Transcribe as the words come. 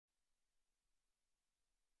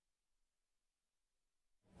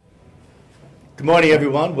Good morning,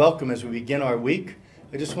 everyone. Welcome as we begin our week.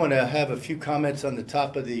 I just want to have a few comments on the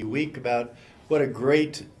top of the week about what a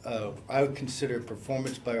great, I would consider,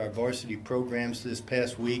 performance by our varsity programs this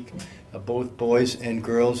past week. Both boys and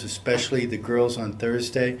girls, especially the girls on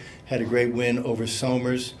Thursday, had a great win over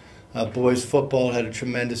Somers. Boys football had a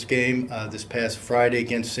tremendous game this past Friday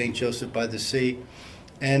against St. Joseph by the Sea.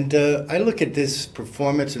 And I look at this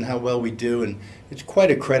performance and how well we do, and it's quite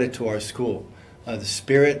a credit to our school. The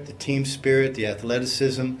spirit, the team spirit, the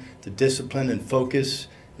athleticism, the discipline and focus.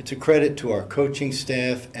 It's a credit to our coaching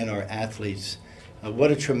staff and our athletes.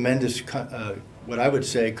 What a tremendous, what I would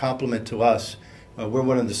say, compliment to us. We're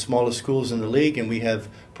one of the smallest schools in the league, and we have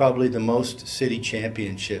probably the most city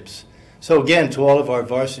championships. So again, to all of our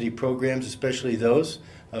varsity programs, especially those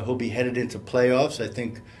who'll be headed into playoffs, I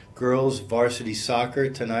think girls varsity soccer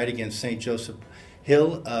tonight against St. Joseph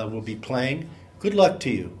Hill will be playing. Good luck to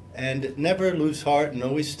you, and never lose heart and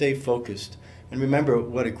always stay focused. And remember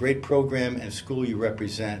what a great program and school you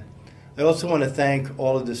represent. I also want to thank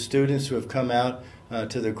all of the students who have come out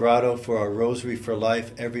to the grotto for our Rosary for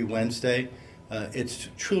Life every Wednesday. It's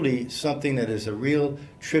truly something that is a real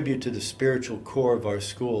tribute to the spiritual core of our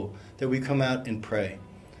school, that we come out and pray.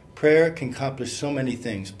 Prayer can accomplish so many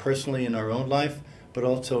things, personally in our own life, but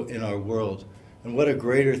also in our world. And what a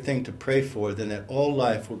greater thing to pray for than that all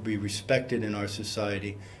life will be respected in our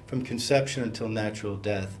society, from conception until natural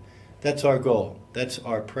death. That's our goal. That's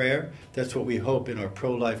our prayer. That's what we hope in our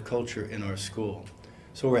pro-life culture in our school.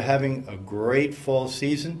 So we're having a great fall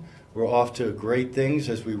season. We're off to great things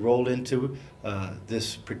as we roll into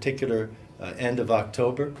this particular end of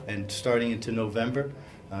October and starting into November.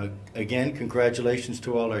 Again, congratulations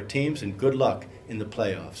to all our teams and good luck in the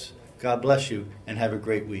playoffs. God bless you and have a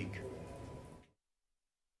great week.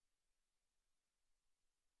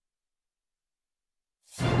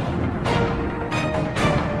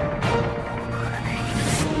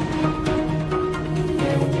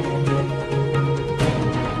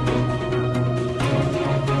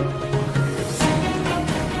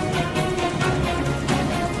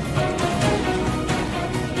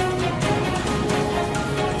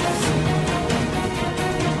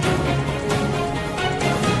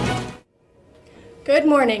 Good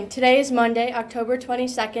morning. Today is Monday, October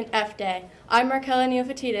 22nd, F Day. I'm Markela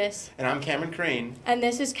Neoyfitides. And I'm Cameron Crane. And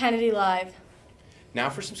this is Kennedy Live. Now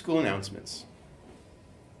for some school announcements.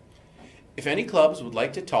 If any clubs would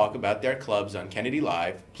like to talk about their clubs on Kennedy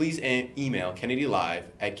Live, please email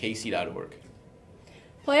kennedylive@kc.org.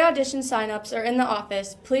 Play audition signups are in the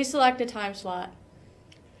office. Please select a time slot.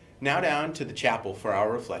 Now down to the chapel for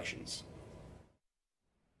our reflections.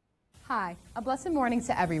 Hi, a blessed morning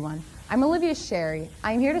to everyone. I'm Olivia Sherry.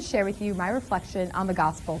 I'm here to share with you my reflection on the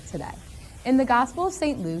gospel today. In the Gospel of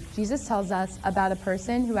St. Luke, Jesus tells us about a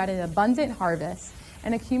person who had an abundant harvest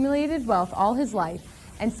and accumulated wealth all his life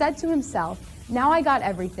and said to himself, "Now I got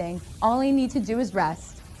everything. All I need to do is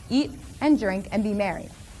rest, eat and drink and be merry."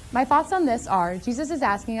 My thoughts on this are, Jesus is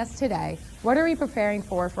asking us today, what are we preparing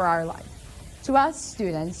for our life? To us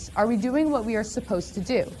students, are we doing what we are supposed to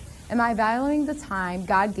do? Am I valuing the time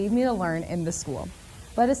God gave me to learn in the school?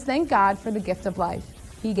 Let us thank God for the gift of life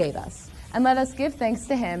he gave us, and let us give thanks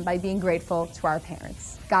to him by being grateful to our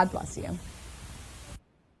parents. God bless you.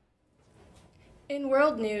 In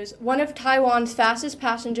world news, one of Taiwan's fastest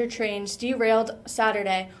passenger trains derailed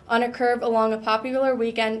Saturday on a curve along a popular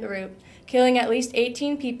weekend route, killing at least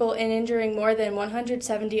 18 people and injuring more than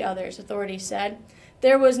 170 others, authorities said.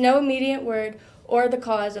 There was no immediate word or the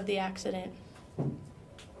cause of the accident.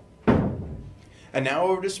 And now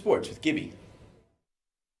over to sports with Gibby.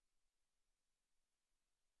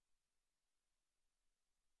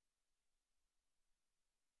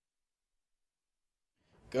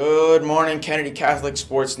 Good morning, Kennedy Catholic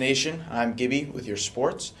Sports Nation. I'm Gibby with your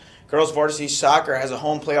sports. Girls varsity soccer has a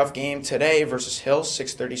home playoff game today versus Hill,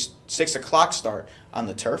 6 o'clock start on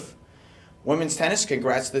the turf. Women's tennis,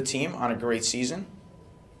 congrats to the team on a great season.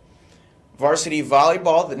 Varsity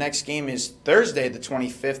volleyball, the next game is Thursday the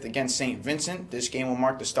 25th against St. Vincent. This game will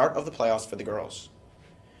mark the start of the playoffs for the girls.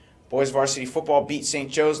 Boys varsity football beat St.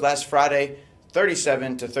 Joe's last Friday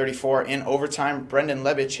 37-34 in overtime. Brendan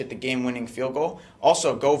Lebich hit the game-winning field goal.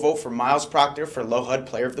 Also, go vote for Miles Proctor for Low HUD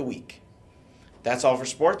Player of the Week. That's all for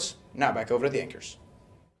sports. Now back over to the anchors.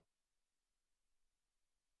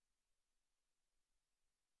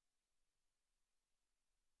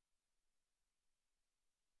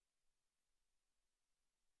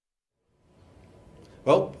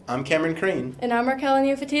 Well, I'm Cameron Crane. And I'm Markela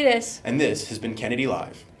Neoyfitides. And this has been Kennedy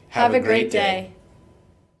Live. Have a great day.